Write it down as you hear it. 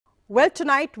Well,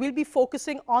 tonight we'll be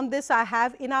focusing on this. I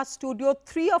have in our studio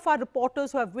 3 of our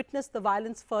reporters who have witnessed the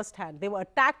violence firsthand. They were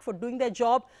attacked for doing their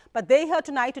job, but they're here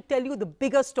tonight to tell you the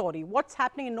bigger story. What's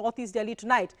happening in North-East Delhi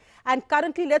tonight? And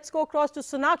currently, let's go across to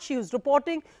Sonakshi, who's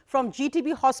reporting from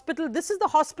GTB Hospital. This is the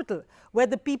hospital where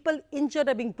the people injured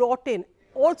are being brought in.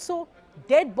 Also,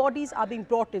 dead bodies are being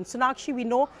brought in. Sonakshi, we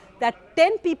know that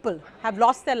 10 people have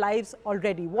lost their lives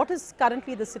already. What is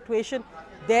currently the situation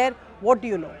there? What do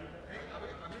you know?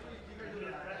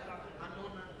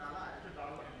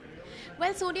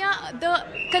 Well, Sonia, the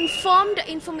confirmed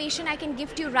information I can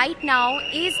give to you right now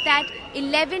is that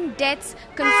 11 deaths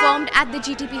confirmed at the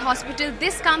GTP hospital.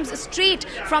 This comes straight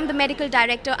from the medical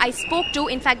director I spoke to.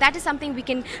 In fact, that is something we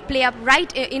can play up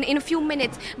right in a few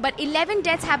minutes. But 11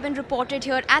 deaths have been reported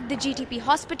here at the GTP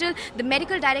hospital. The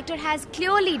medical director has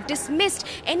clearly dismissed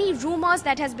any rumors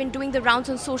that has been doing the rounds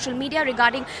on social media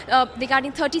regarding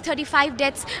 30-35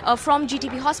 deaths from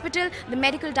GTP hospital. The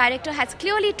medical director has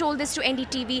clearly told this to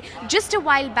NDTV just a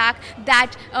while back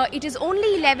that it is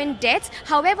only 11 deaths.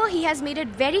 However, he has made it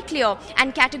very clear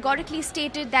and categorically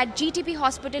stated that GTP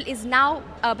hospital is now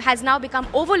has now become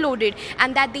overloaded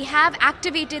and that they have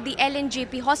activated the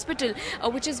LNJP hospital,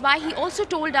 which is why he also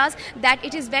told us that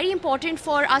it is very important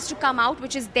for us to come out,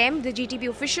 which is them, the GTP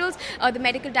officials, the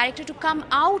medical director, to come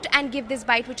out and give this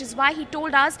bite, which is why he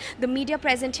told us, the media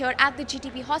present here at the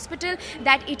GTP hospital,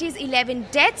 that it is 11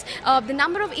 deaths. The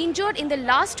number of injured in the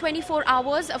last 24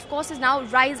 hours, of course, is now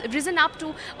risen up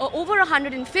to over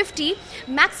 150.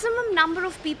 Maximum number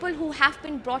of people who have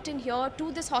been brought in here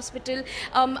to this hospital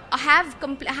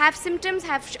have symptoms,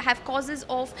 have causes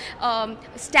of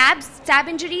stab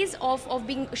injuries, of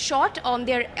being shot on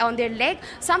their leg,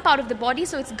 some part of the body.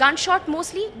 So it's gunshot,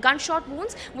 mostly gunshot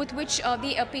wounds with which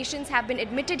the patients have been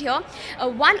admitted here.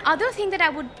 One other thing that I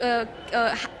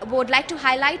would like to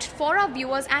highlight for our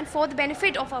viewers and for the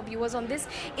benefit of our viewers on this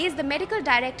is the medical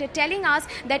director telling us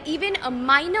that even a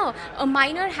minor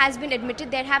has been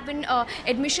admitted. There have been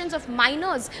admissions of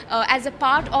minors as a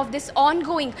part of this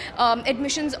ongoing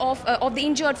admissions of the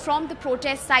injured from the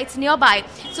protest sites nearby.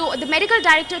 So the medical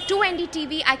director to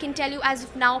NDTV, I can tell you as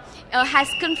of now, has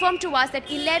confirmed to us that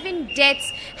 11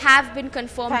 deaths have been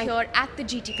confirmed here at the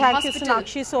GTP hospital.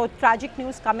 Thank you, Sonakshi. So tragic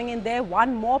news coming in there.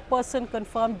 One more person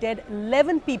confirmed dead.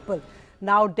 11 people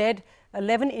now dead.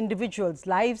 11 individuals,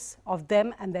 lives of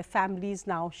them and their families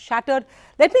now shattered.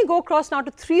 Let me go across now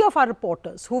to 3 of our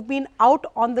reporters who've been out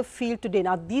on the field today.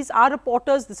 Now, these are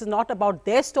reporters. This is not about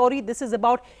their story. This is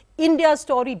about India's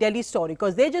story, Delhi's story,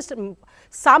 because they're just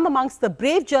some amongst the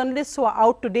brave journalists who are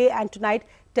out today and tonight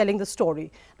telling the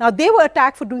story. Now, they were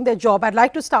attacked for doing their job. I'd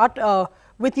like to start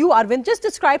with you, Arvind. Just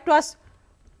describe to us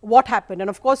what happened. And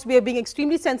of course, we are being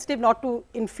extremely sensitive not to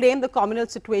inflame the communal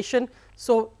situation.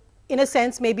 So, in a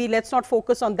sense, maybe let's not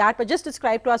focus on that, but just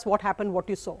describe to us what happened, what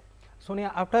you saw.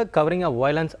 Sonia, after covering a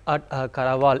violence at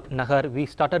Karawal Nagar, we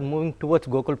started moving towards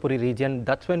Gokulpuri region.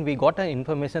 That's when we got an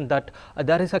information that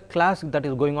there is a clash that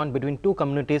is going on between 2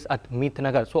 communities at Meet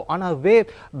Nagar. So on our way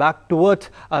back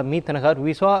towards Meet Nagar,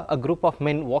 we saw a group of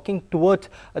men walking towards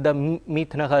the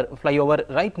Meet Nagar flyover.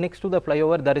 Right next to the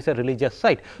flyover, there is a religious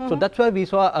site. So that's why we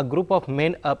saw a group of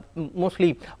men,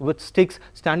 mostly with sticks,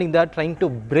 standing there trying to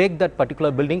break that particular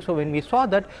building. So when we saw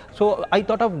that, so I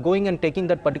thought of going and taking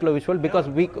that particular visual, because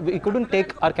we couldn't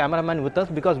take our cameraman with us,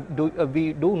 because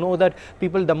we do know that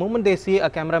people, the moment they see a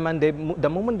cameraman, the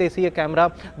moment they see a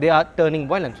camera, they are turning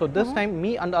violent. So this time,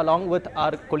 me and along with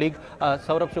our colleague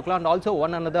Saurabh Shukla and also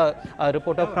one another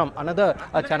reporter from another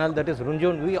channel, that is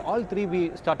Runjun,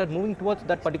 we started moving towards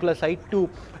that particular site to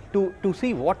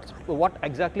see what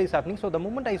exactly is happening. So the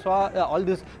moment I saw all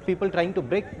these people trying to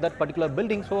break that particular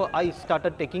building, so I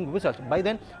started taking visuals. By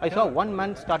then I saw one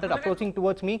man started approaching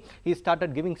towards me. He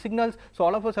started giving signals. So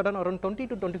all of a sudden, around 20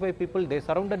 to 25 people, they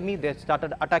surrounded me. They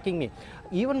started attacking me,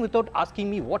 even without asking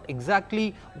me what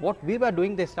we were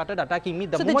doing. They started attacking me.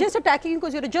 So they're just attacking you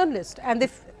because you're a journalist,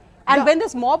 and when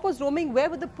this mob was roaming, where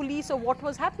were the police or what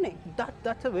was happening?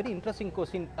 That's a very interesting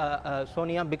question,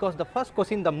 Sonia, because the first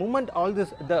question, the moment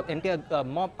the entire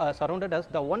mob surrounded us,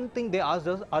 the one thing they asked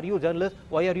us, are you journalists?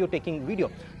 Why are you taking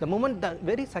video? The moment, the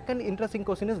very second interesting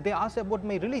question is, they asked about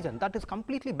my religion. That is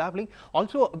completely baffling.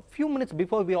 Also, a few minutes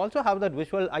before, we also have that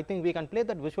visual. I think we can play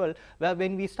that visual, where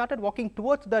when we started walking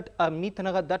towards that Meet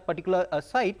Nagar, that particular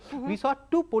site, we saw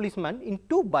 2 policemen in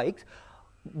 2 bikes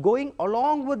going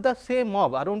along with the same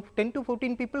mob, around 10 to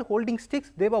 14 people holding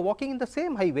sticks. They were walking in the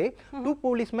same highway. 2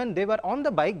 policemen, they were on the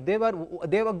bike. They were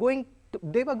going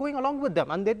they were going along with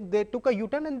them, and they took a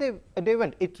U-turn and they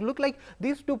went. It looked like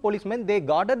these two policemen, they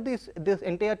guarded this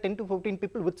entire 10 to 15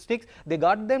 people with sticks. They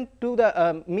guarded them to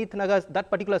the Meet Nagar, that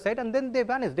particular site, and then they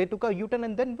vanished. They took a U-turn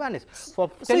and then vanished.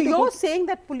 So you're saying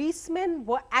that policemen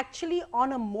were actually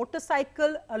on a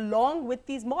motorcycle along with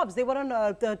these mobs. They were on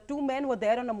the two men were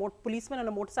there on a policeman on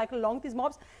a motorcycle along with these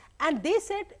mobs, and they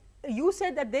said, you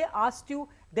said that they asked you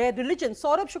their religion.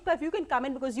 Saurabh Shukla, if you can come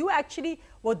in, because you actually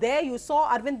were there, you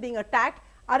saw Arvind being attacked.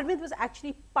 Arvind was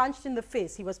actually punched in the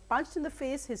face. He was punched in the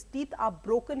face, his teeth are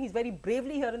broken. He's very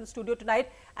bravely here in the studio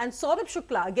tonight. And Saurabh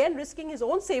Shukla, again risking his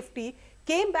own safety,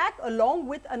 came back along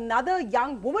with another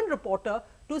young woman reporter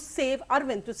to save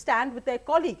Arvind, to stand with their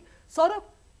colleague. Saurabh,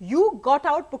 you got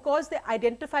out because they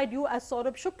identified you as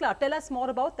Saurabh Shukla. Tell us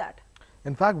more about that.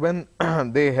 In fact, when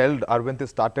they held Arvind, they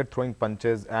started throwing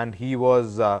punches, and he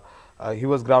was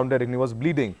grounded and he was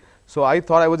bleeding. So I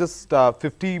thought I was just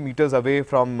 50 meters away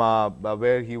from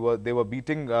where they were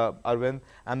beating Arvind,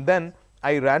 and then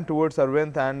I ran towards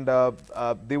Arvind, and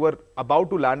they were about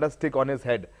to land a stick on his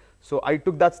head. So I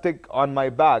took that stick on my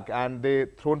back, and they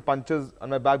thrown punches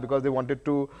on my back because they wanted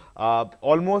to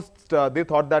they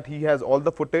thought that he has all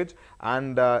the footage,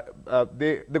 and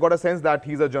they got a sense that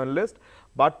he's a journalist.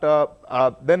 But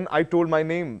then I told my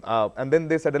name, and then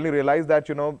they suddenly realized that,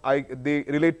 you know, they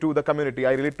relate to the community,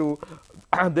 I relate to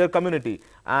their community,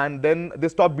 and then they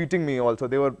stopped beating me also.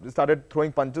 They started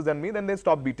throwing punches at me, then they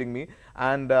stopped beating me,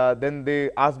 and then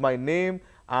they asked my name,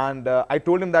 and I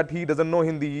told him that he doesn't know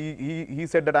Hindi. He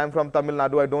said that I'm from Tamil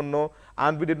Nadu, I don't know,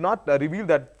 and we did not reveal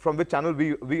that from which channel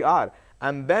we are.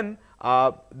 And then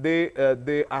they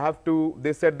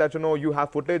said that, you know, you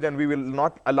have footage and we will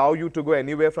not allow you to go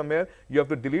anywhere from here. You have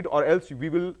to delete, or else we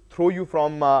will throw you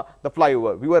from the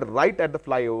flyover. We were right at the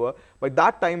flyover. By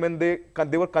that time, when they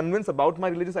were convinced about my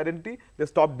religious identity, they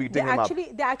stopped beating him up.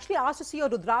 They actually asked to see your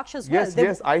Rudraksh as well.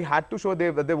 Yes, I had to show.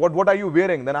 What are you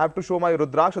wearing? Then I have to show my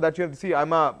Rudraksh, so that you see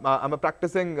I'm a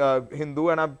practicing Hindu,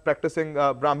 and I'm practicing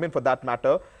Brahmin for that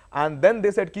matter. And then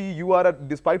they said, ki you are,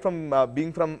 despite from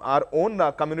being from our own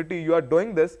community, you are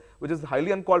doing this, which is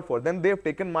highly uncalled for. Then they have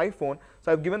taken my phone.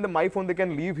 So I've given them my phone. They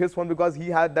can leave his phone because he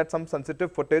had that some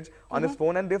sensitive footage on his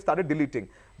phone, and they've started deleting.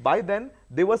 By then,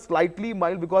 they were slightly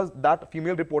mild because that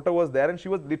female reporter was there, and she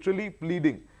was literally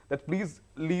pleading that please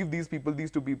leave these people,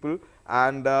 these two people.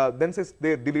 And then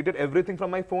they deleted everything from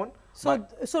my phone. So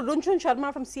Runjhun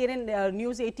Sharma from CNN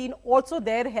News 18 also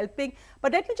there helping.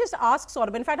 But let me just ask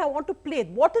Saurabh, in fact, I want to play it.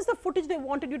 What is the footage they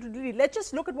wanted you to delete? Let's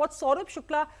just look at what Saurabh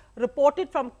Shukla reported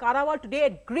from Karawal today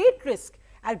at great risk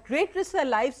to their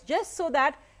lives, just so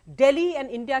that Delhi and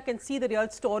India can see the real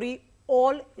story.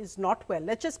 All is not well.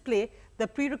 Let's just play the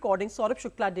pre-recording Saurabh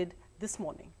Shukla did this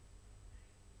morning.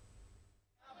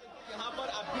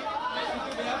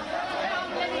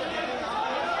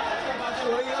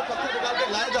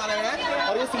 जा रहे हैं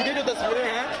और ये सीधे जो तस्वीरें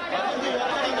हैं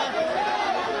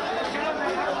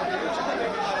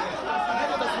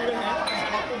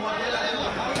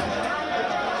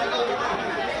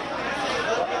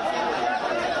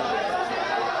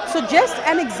So just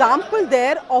an example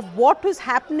there of what was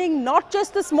happening not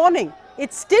just this morning.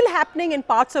 It's still happening in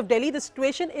parts of Delhi. The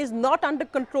situation is not under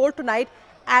control tonight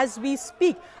as we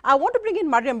speak. I want to bring in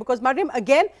Mariam, because Mariam,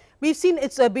 again, we've seen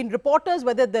it's been reporters,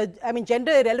 whether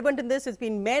gender irrelevant in this, it's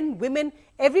been men, women,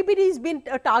 everybody's been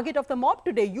a target of the mob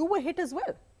today. You were hit as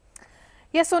well.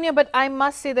 Yes, Sonia, but I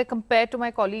must say that compared to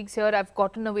my colleagues here, I've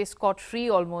gotten away scot-free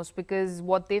almost, because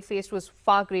what they faced was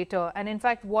far greater. And in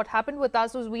fact, what happened with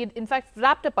us was we had in fact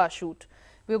wrapped up our shoot.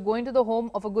 We were going to the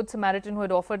home of a good Samaritan who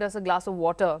had offered us a glass of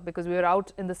water because we were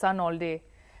out in the sun all day.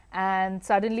 And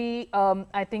suddenly,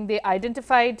 I think they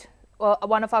identified,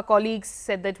 one of our colleagues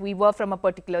said that we were from a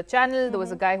particular channel. There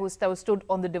was a guy who stood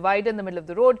on the divider in the middle of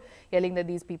the road yelling that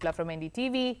these people are from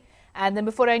NDTV. And then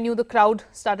before I knew, the crowd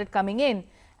started coming in.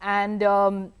 And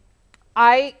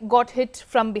I got hit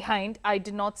from behind. I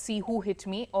did not see who hit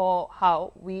me or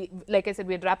how. Like I said,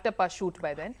 we had wrapped up our shoot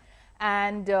by then.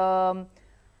 And I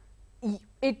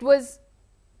was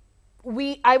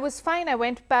fine. I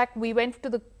went back. We went to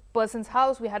the person's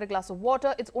house. We had a glass of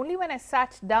water. It's only when I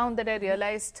sat down that I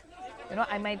realized, you know,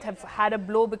 I might have had a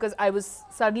blow because I was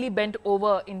suddenly bent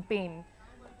over in pain.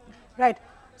 Right.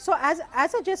 So as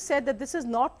I just said, that this is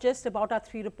not just about our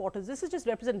 3 reporters. This is just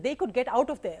represent, they could get out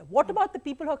of there. What about the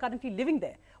people who are currently living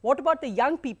there? What about the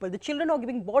young people, the children who are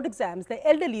giving board exams, the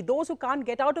elderly, those who can't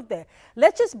get out of there?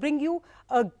 Let's just bring you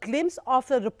a glimpse of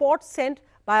the report sent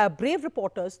by our brave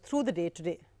reporters through the day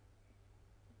today.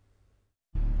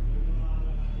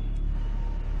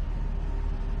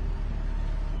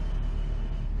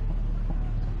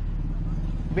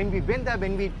 when we went there,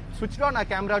 when we switched on our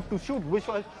camera to shoot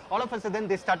visuals, all of a sudden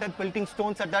they started pelting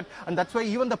stones at that, and that's why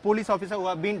even the police officer who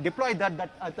have been deployed,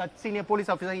 that senior police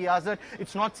officer, he asked that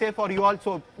it's not safe for you all,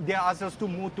 so they asked us to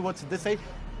move towards this side.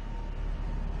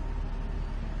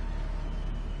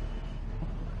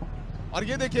 और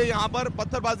ये देखिए यहाँ पर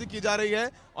पत्थरबाजी की जा रही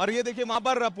है और ये देखिए वहाँ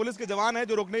पर पुलिस के जवान हैं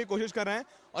जो रोकने की कोशिश कर रहे हैं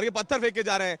और ये पत्थर फेंके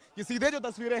जा रहे हैं। ये सीधे जो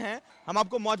तस्वीरें हैं हम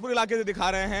आपको मौजपुर इलाके से दिखा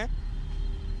रहे हैं।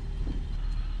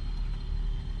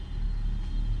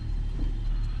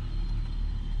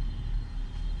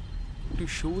 To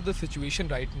show the situation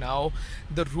right now,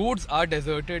 the roads are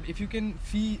deserted. If you can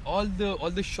see all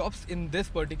the shops in this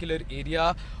particular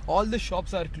area, all the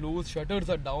shops are closed, shutters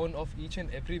are down of each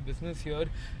and every business here.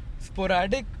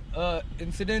 Sporadic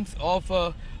incidents of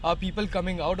people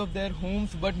coming out of their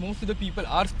homes, but most of the people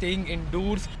are staying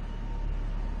indoors.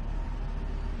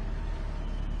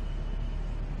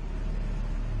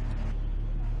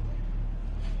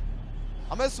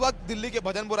 हम इस वक्त दिल्ली के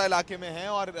भजनपुरा इलाके में हैं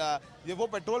और ये वो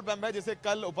पेट्रोल पंप है जिसे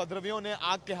कल उपद्रवियों ने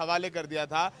आग के हवाले कर दिया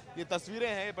था। ये तस्वीरें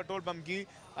हैं ये पेट्रोल पंप की।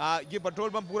 ये पेट्रोल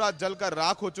पंप पूरा जलकर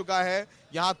राख हो चुका है।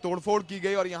 यहाँ तोड़फोड़ की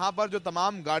गई और यहाँ पर जो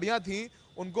तमाम गाड़ियाँ थीं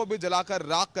उनको भी जलाकर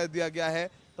राख कर दिया गया है।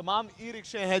 तमाम ई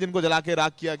रिक्शे हैं जिनको जला के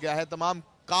राख किया गया है, तमाम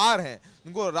कार हैं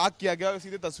जिनको राख किया गया है।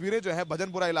 सीधे तस्वीरें जो है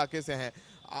भजनपुरा इलाके से हैं।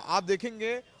 आप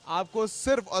देखेंगे आपको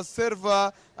सिर्फ और सिर्फ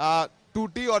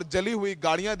टूटी और जली हुई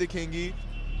गाड़ियाँ दिखेंगी।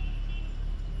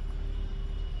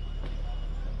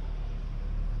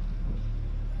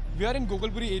 We are in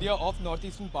Gogolpuri area of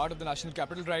northeastern part of the national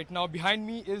capital right now. Behind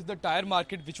me is the tire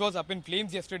market which was up in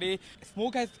flames yesterday.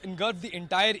 Smoke has engulfed the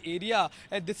entire area.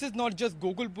 And this is not just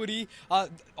Gogolpuri.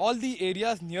 All the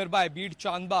areas nearby, be it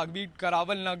Chandbagh, be it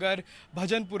Karaval Nagar,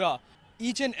 Bhajanpura,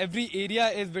 each and every area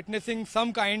is witnessing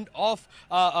some kind of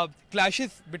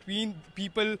clashes between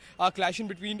people, clashing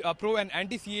between pro and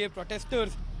anti-CAA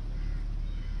protesters.